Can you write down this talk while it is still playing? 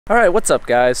Alright, what's up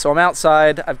guys? So I'm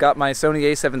outside, I've got my Sony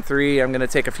a7 III, I'm going to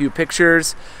take a few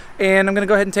pictures and I'm going to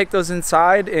go ahead and take those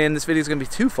inside, and this video is going to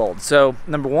be twofold. So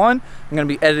number one, I'm going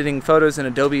to be editing photos in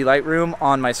Adobe Lightroom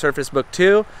on my Surface Book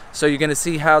 2. So you're going to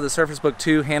see how the Surface Book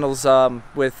 2 handles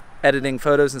with editing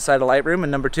photos inside of Lightroom,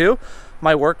 and number two,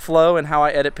 my workflow and how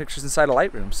I edit pictures inside of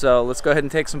Lightroom. So let's go ahead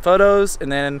and take some photos and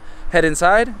then head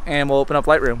inside and we'll open up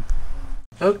Lightroom.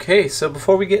 Okay, so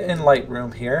before we get in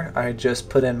Lightroom here, I just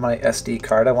put in my SD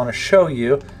card. I want to show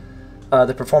you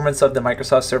the performance of the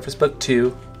Microsoft Surface Book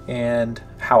 2 and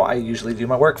how I usually do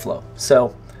my workflow.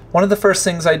 So one of the first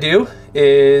things I do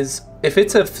is, if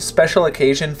it's a special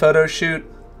occasion photo shoot,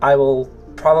 I will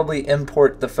probably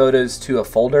import the photos to a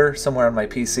folder somewhere on my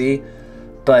PC.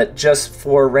 But just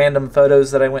for random photos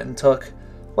that I went and took,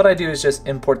 what I do is just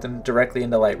import them directly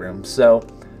into Lightroom. So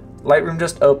Lightroom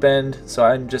just opened, so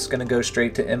I'm just going to go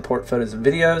straight to import photos and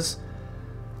videos,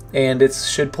 and it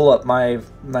should pull up my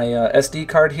SD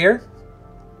card here.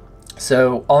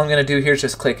 So all I'm going to do here is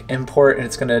just click import, and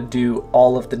it's going to do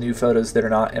all of the new photos that are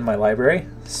not in my library.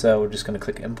 So we're just going to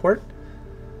click import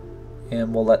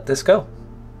and we'll let this go.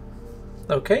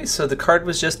 Okay, so the card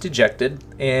was just ejected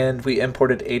and we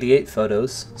imported 88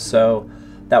 photos. So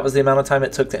that was the amount of time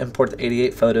it took to import the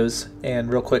 88 photos.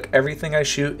 And real quick, everything I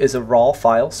shoot is a RAW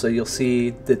file, so you'll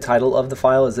see the title of the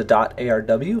file is a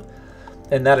 .arw,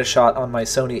 and that is shot on my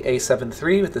Sony a7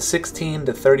 III with a 16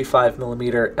 to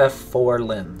 35mm f4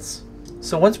 lens.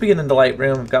 So once we get into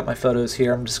Lightroom, I've got my photos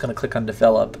here. I'm just going to click on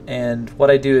develop, and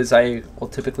what I do is I will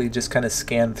typically just kind of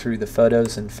scan through the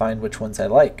photos and find which ones I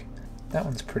like. That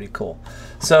one's pretty cool.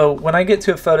 So when I get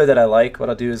to a photo that I like, what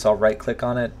I'll do is I'll right click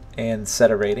on it and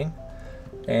set a rating.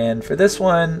 And for this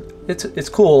one, it's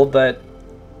cool, but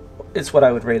it's what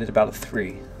I would rate it about a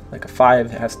 3. Like a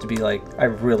 5 has to be like, I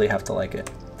really have to like it.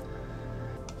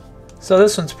 So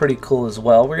this one's pretty cool as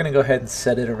well. We're gonna go ahead and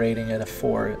set it a rating at a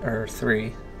 4 or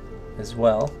 3 as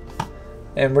well.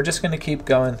 And we're just gonna keep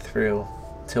going through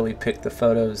until we pick the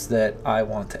photos that I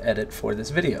want to edit for this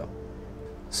video.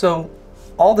 So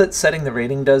all that setting the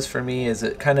rating does for me is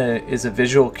it kind of is a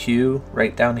visual cue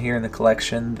right down here in the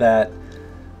collection that,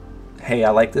 hey,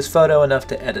 I like this photo enough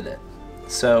to edit it.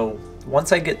 So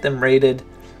once I get them rated,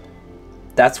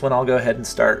 that's when I'll go ahead and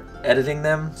start editing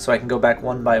them so I can go back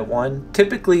one by one.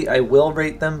 Typically I will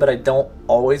rate them, but I don't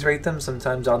always rate them.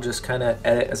 Sometimes I'll just kind of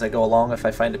edit as I go along if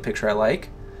I find a picture I like.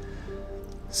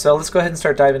 So let's go ahead and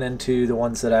start diving into the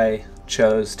ones that I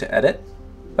chose to edit.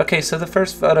 Okay, so the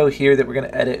first photo here that we're going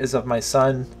to edit is of my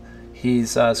son.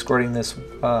 He's squirting this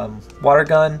water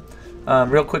gun.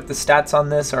 Real quick, the stats on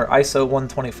this are ISO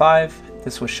 125.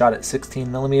 This was shot at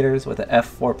 16mm with a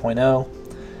f4.0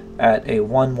 at a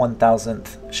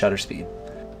 1/1000th shutter speed.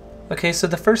 Okay, so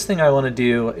the first thing I want to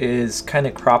do is kind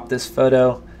of crop this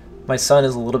photo. My son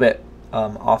is a little bit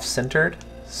off-centered,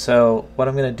 so what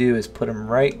I'm going to do is put him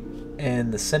right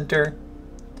in the center.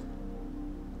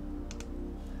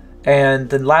 And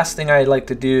the last thing I like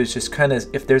to do is just kind of,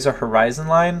 if there's a horizon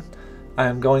line,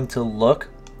 I'm going to look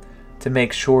to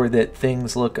make sure that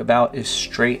things look about as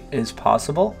straight as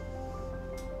possible.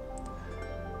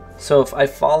 So if I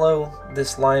follow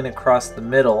this line across the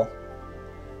middle,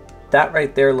 that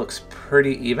right there looks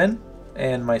pretty even,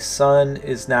 and my son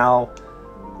is now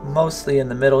mostly in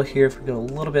the middle here. If we go a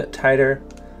little bit tighter,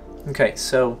 okay,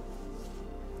 so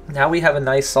now we have a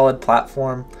nice solid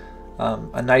platform,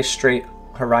 a nice straight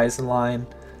horizon line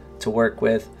to work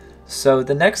with. So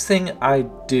the next thing I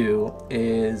do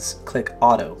is click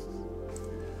auto.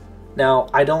 Now,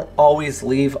 I don't always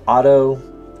leave auto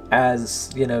as,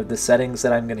 you know, the settings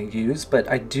that I'm going to use, but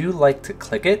I do like to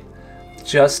click it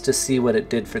just to see what it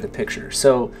did for the picture.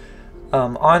 So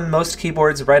on most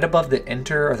keyboards, right above the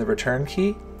enter or the return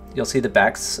key, you'll see the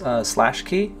backslash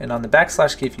key, and on the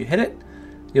backslash key, if you hit it,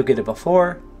 you'll get a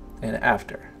before and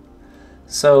after.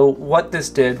 So what this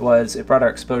did was it brought our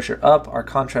exposure up, our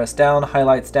contrast down,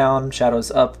 highlights down, shadows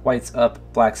up, whites up,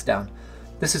 blacks down.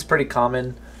 This is pretty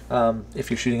common if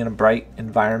you're shooting in a bright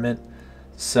environment.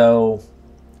 So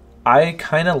I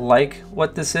kind of like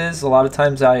what this is. A lot of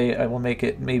times I will make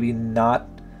it maybe not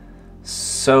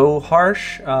so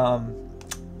harsh.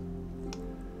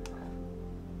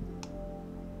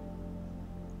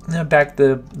 Back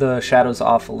the shadows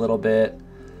off a little bit.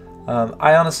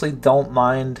 I honestly don't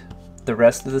mind the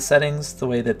rest of the settings the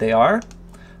way that they are,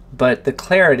 but the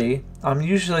clarity, I'm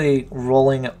usually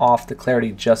rolling off the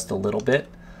clarity just a little bit.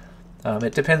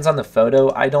 It depends on the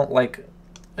photo. I don't like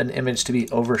an image to be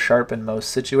over sharp in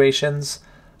most situations.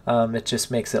 It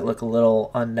just makes it look a little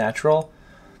unnatural.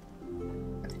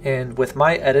 And with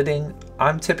my editing,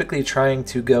 I'm typically trying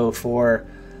to go for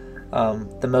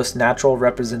the most natural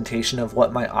representation of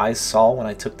what my eyes saw when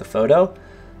I took the photo.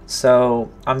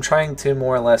 So I'm trying to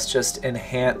more or less just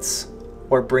enhance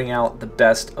or bring out the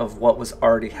best of what was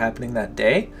already happening that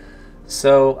day.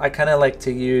 So I kind of like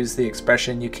to use the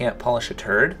expression, you can't polish a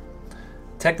turd.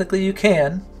 Technically you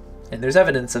can, and there's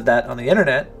evidence of that on the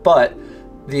internet, but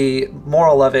the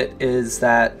moral of it is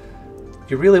that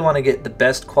you really want to get the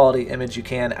best quality image you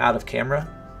can out of camera,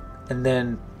 and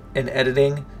then in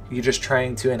editing you're just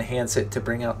trying to enhance it to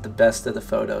bring out the best of the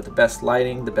photo, the best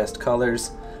lighting, the best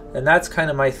colors, and that's kind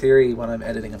of my theory when I'm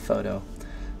editing a photo.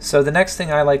 So the next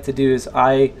thing I like to do is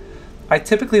I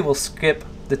typically will skip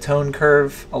the tone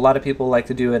curve. A lot of people like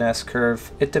to do an S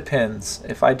curve. It depends.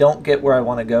 If I don't get where I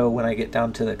want to go when I get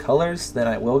down to the colors, then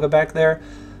I will go back there.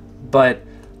 But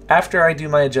after I do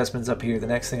my adjustments up here, the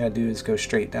next thing I do is go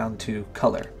straight down to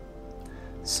color.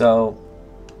 So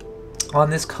on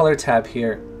this color tab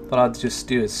here, what I'll just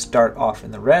do is start off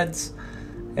in the reds,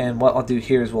 and what I'll do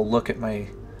here is we'll look at my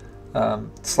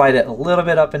slide it a little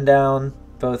bit up and down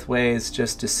both ways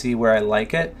just to see where I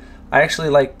like it. I actually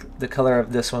like the color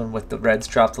of this one with the reds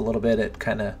dropped a little bit. It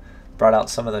kind of brought out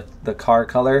some of the car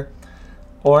color.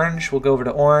 Orange, we'll go over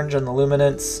to orange on the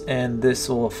luminance, and this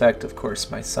will affect, of course,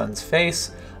 my son's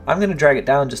face. I'm going to drag it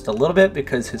down just a little bit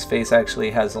because his face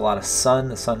actually has a lot of sun.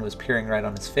 The sun was peering right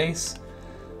on his face.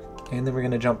 And then we're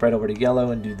going to jump right over to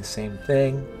yellow and do the same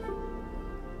thing.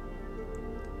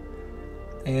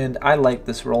 And I like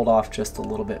this rolled off just a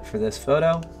little bit for this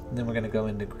photo. And then we're going to go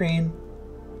into green.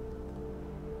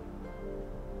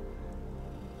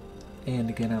 And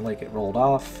again, I like it rolled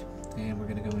off. And we're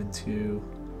going to go into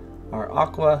our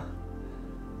aqua.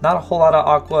 Not a whole lot of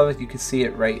aqua. You can see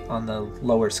it right on the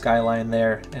lower skyline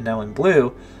there. And now in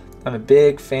blue, I'm a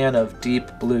big fan of deep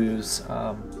blues.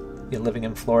 Living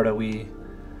in Florida, we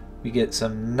get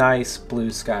some nice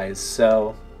blue skies.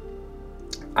 So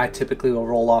I typically will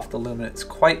roll off the luminance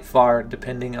quite far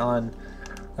depending on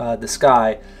the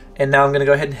sky. And now I'm going to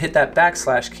go ahead and hit that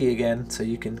backslash key again so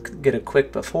you can get a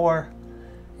quick before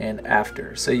and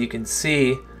after. So you can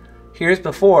see here's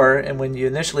before, and when you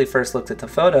initially first looked at the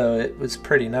photo it was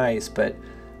pretty nice, but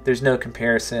there's no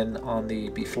comparison on the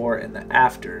before and the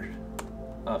after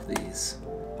of these.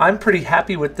 I'm pretty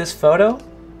happy with this photo.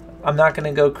 I'm not going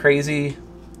to go crazy,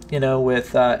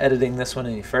 with editing this one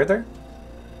any further.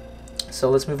 So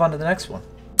let's move on to the next one.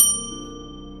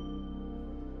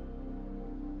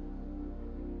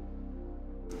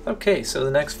 Okay, so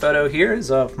the next photo here is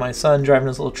of my son driving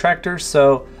his little tractor.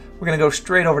 So we're going to go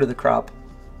straight over to the crop.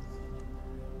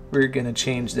 We're going to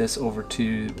change this over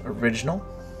to original.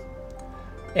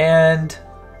 And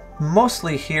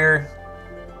mostly here,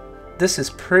 this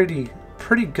is pretty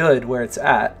good where it's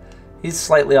at. He's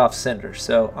slightly off center,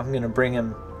 so I'm going to bring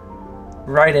him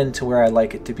right into where I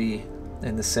like it to be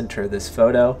in the center of this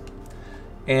photo.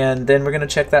 And then we're going to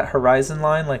check that horizon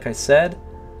line like I said.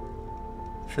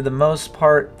 For the most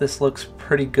part, this looks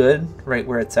pretty good right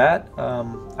where it's at.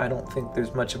 I don't think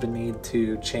there's much of a need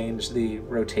to change the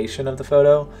rotation of the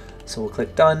photo, so we'll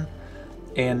click done.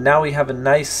 And now we have a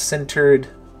nice centered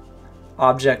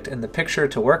object in the picture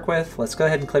to work with. Let's go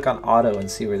ahead and click on auto and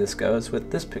see where this goes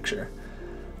with this picture.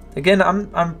 Again,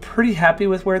 I'm pretty happy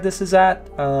with where this is at.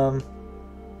 I'm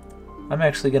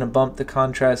actually going to bump the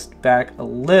contrast back a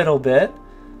little bit.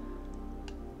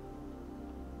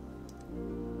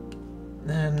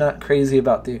 I'm not crazy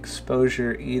about the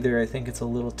exposure either. I think it's a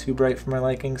little too bright for my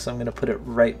liking, so I'm going to put it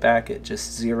right back at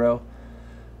just 0.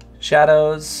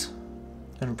 Shadows,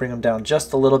 I'm going to bring them down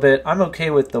just a little bit. I'm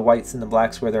okay with the whites and the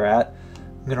blacks where they're at.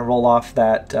 I'm going to roll off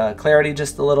that clarity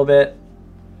just a little bit.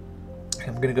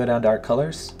 I'm going to go down to our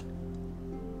colors.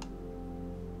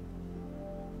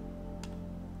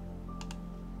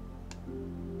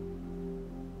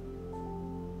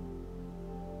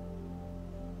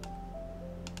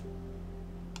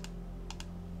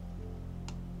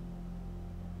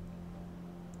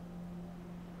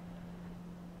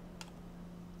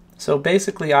 So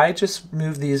basically I just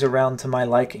move these around to my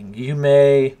liking. You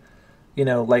may,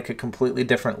 like a completely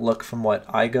different look from what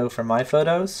I go for my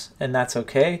photos, and that's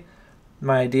okay.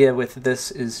 My idea with this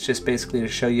is just basically to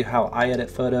show you how I edit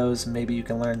photos. Maybe you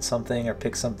can learn something or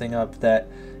pick something up that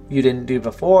you didn't do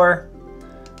before.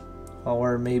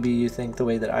 Or maybe you think the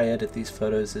way that I edit these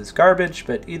photos is garbage,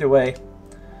 but either way,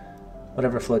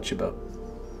 whatever floats your boat.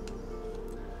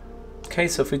 Okay,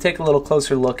 so if we take a little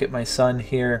closer look at my son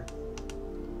here,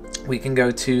 we can go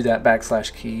to that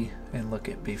backslash key and look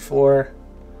at before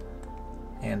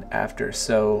and after.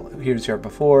 So here's your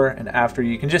before and after.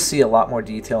 You can just see a lot more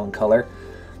detail and color.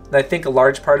 And I think a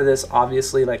large part of this,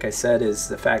 obviously, like I said, is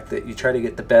the fact that you try to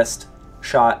get the best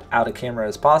shot out of camera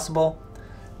as possible.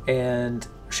 And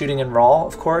shooting in RAW,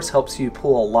 of course, helps you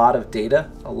pull a lot of data,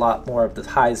 a lot more of the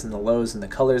highs and the lows and the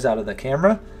colors out of the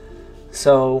camera.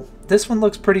 So this one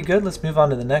looks pretty good. Let's move on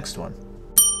to the next one.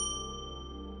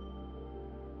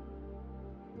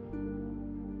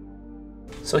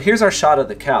 So here's our shot of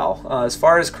the cow. As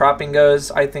far as cropping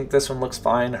goes, I think this one looks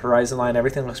fine. Horizon line,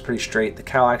 everything looks pretty straight. The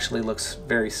cow actually looks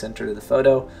very centered to the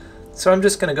photo. So I'm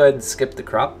just gonna go ahead and skip the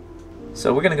crop.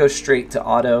 So we're gonna go straight to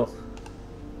auto.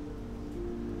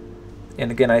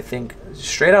 And again, I think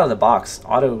straight out of the box,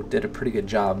 auto did a pretty good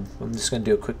job. I'm just gonna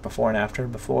do a quick before and after,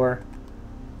 before,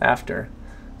 after.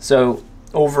 So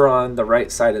over on the right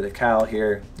side of the cow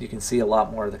here, you can see a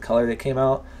lot more of the color that came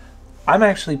out. I'm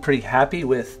actually pretty happy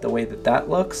with the way that that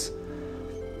looks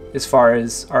as far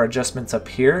as our adjustments up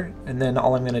here. And then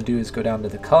all I'm going to do is go down to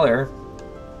the color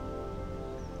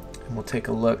and we'll take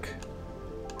a look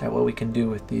at what we can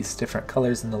do with these different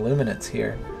colors and the luminance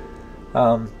here.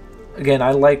 Again,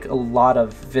 I like a lot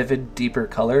of vivid, deeper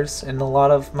colors in a lot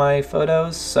of my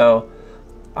photos, so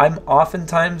I'm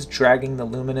oftentimes dragging the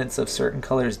luminance of certain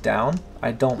colors down.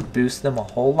 I don't boost them a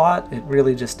whole lot. It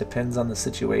really just depends on the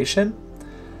situation.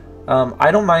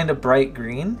 I don't mind a bright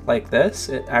green like this.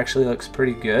 It actually looks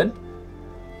pretty good.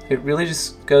 It really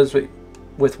just goes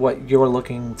with what you're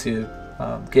looking to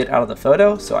get out of the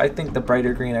photo. So I think the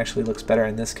brighter green actually looks better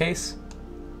in this case.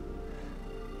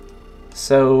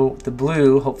 So the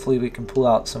blue, hopefully we can pull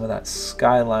out some of that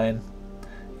skyline.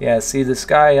 Yeah, see, the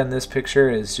sky on this picture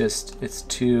is just, it's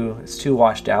too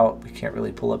washed out. We can't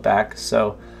really pull it back.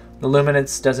 So the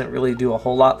luminance doesn't really do a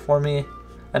whole lot for me.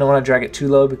 I don't want to drag it too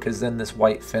low because then this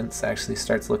white fence actually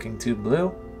starts looking too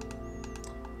blue.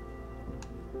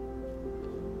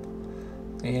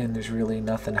 And there's really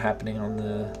nothing happening on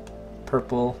the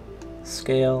purple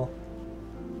scale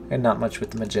and not much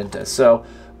with the magenta. So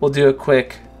we'll do a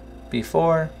quick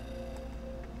before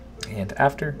and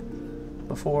after,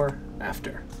 before,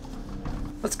 after.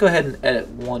 Let's go ahead and edit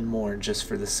one more just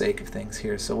for the sake of things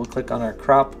here. So we'll click on our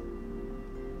crop.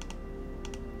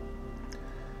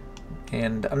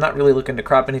 And I'm not really looking to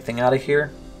crop anything out of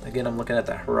here. Again, I'm looking at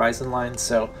the horizon line,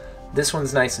 so this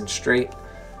one's nice and straight.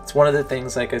 It's one of the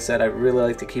things, like I said, I really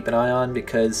like to keep an eye on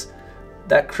because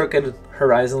that crooked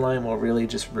horizon line will really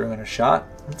just ruin a shot.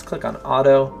 Let's click on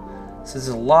auto. So there's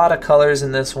a lot of colors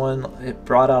in this one. It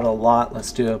brought out a lot.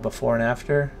 Let's do a before and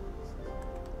after.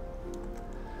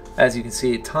 As you can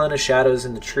see, a ton of shadows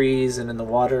in the trees and in the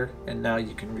water, and now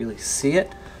you can really see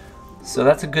it. So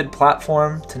that's a good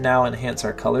platform to now enhance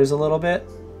our colors a little bit.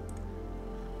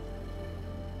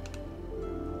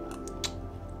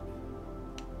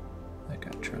 I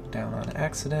got drugged down on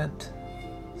accident.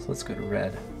 So let's go to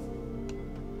red.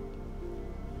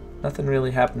 Nothing really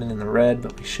happening in the red,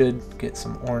 but we should get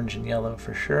some orange and yellow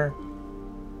for sure.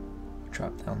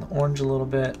 Drop down the orange a little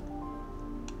bit.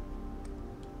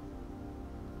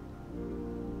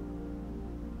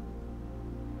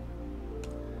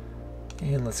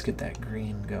 And let's get that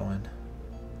green going.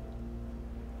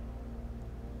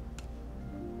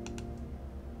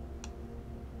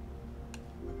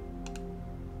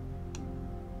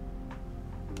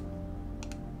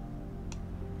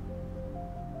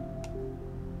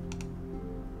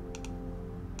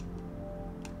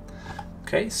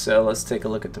 Okay, so let's take a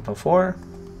look at the before,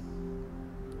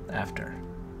 after.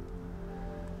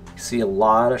 You see a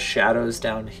lot of shadows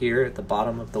down here at the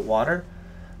bottom of the water.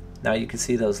 Now you can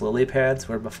see those lily pads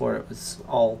where before it was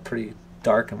all pretty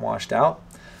dark and washed out.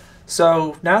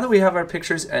 So now that we have our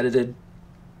pictures edited,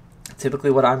 typically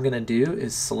what I'm going to do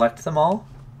is select them all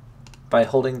by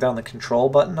holding down the control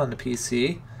button on the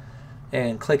PC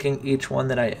and clicking each one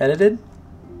that I edited.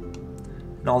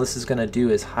 And all this is going to do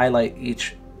is highlight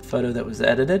each photo that was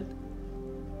edited.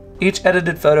 Each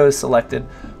edited photo is selected.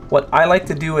 What I like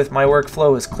to do with my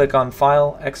workflow is click on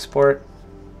File, Export,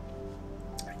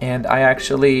 and I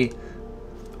actually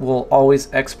will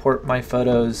always export my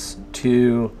photos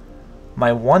to my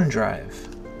OneDrive.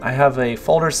 I have a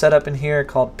folder set up in here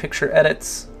called Picture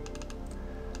Edits.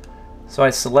 So I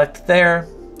select there,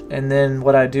 and then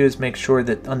what I do is make sure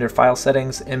that under File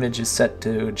Settings, image is set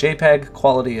to JPEG,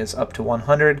 quality is up to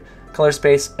 100, color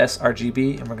space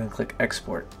sRGB, and we're going to click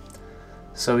Export.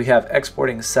 So we have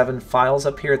exporting 7 files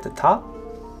up here at the top.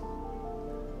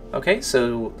 Okay,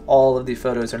 so all of the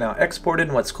photos are now exported,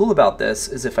 and what's cool about this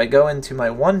is if I go into my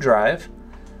OneDrive,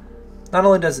 not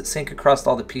only does it sync across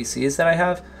all the PCs that I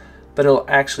have, but it'll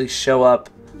actually show up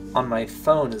on my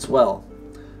phone as well.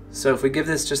 So if we give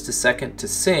this just a second to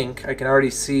sync, I can already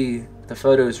see the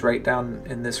photos right down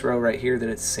in this row right here that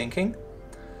it's syncing.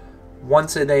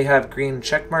 Once they have green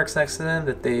check marks next to them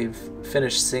that they've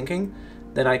finished syncing,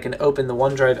 then I can open the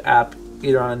OneDrive app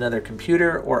either on another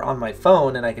computer or on my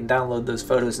phone, and I can download those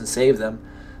photos and save them.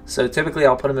 So typically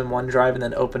I'll put them in OneDrive and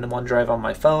then open OneDrive on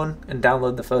my phone and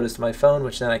download the photos to my phone,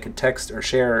 which then I can text or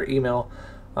share or email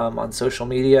on social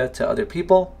media to other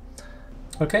people.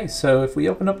 Okay, so if we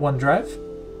open up OneDrive,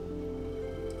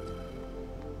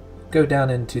 go down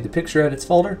into the Picture Edits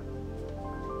folder.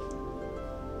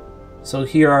 So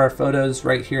here are our photos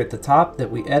right here at the top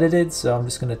that we edited. So I'm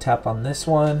just going to tap on this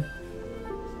one.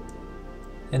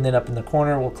 And then up in the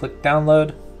corner, we'll click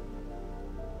Download.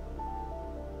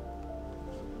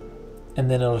 And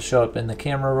then it'll show up in the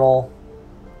camera roll.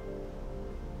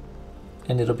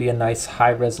 And it'll be a nice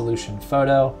high resolution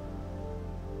photo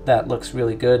that looks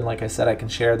really good. And like I said, I can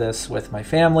share this with my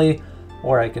family,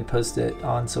 or I can post it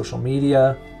on social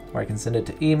media, or I can send it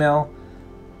to email.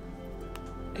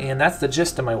 And that's the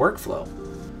gist of my workflow.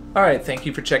 Alright, thank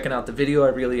you for checking out the video. I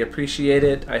really appreciate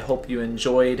it. I hope you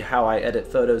enjoyed how I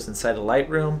edit photos inside of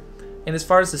Lightroom. And as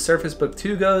far as the Surface Book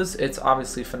 2 goes, it's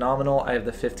obviously phenomenal. I have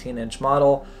the 15-inch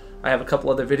model. I have a couple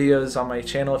other videos on my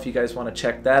channel if you guys want to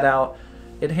check that out.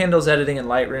 It handles editing in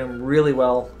Lightroom really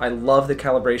well. I love the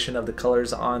calibration of the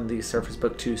colors on the Surface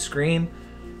Book 2 screen.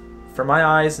 For my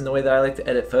eyes and the way that I like to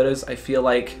edit photos, I feel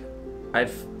like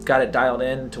I've got it dialed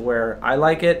in to where I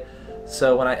like it.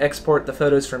 So when I export the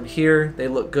photos from here, they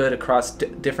look good across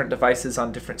different devices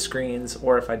on different screens,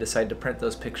 or if I decide to print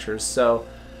those pictures. So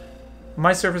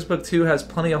my Surface Book 2 has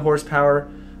plenty of horsepower.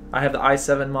 I have the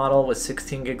i7 model with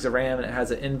 16 gigs of RAM, and it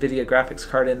has an NVIDIA graphics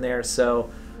card in there, so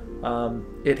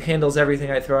it handles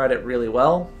everything I throw at it really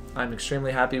well. I'm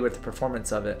extremely happy with the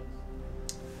performance of it.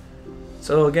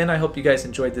 So again, I hope you guys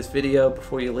enjoyed this video.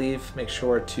 Before you leave, make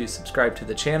sure to subscribe to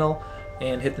the channel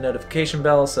and hit the notification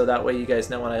bell so that way you guys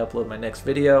know when I upload my next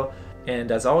video.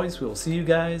 And as always, we will see you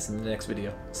guys in the next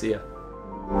video. See ya.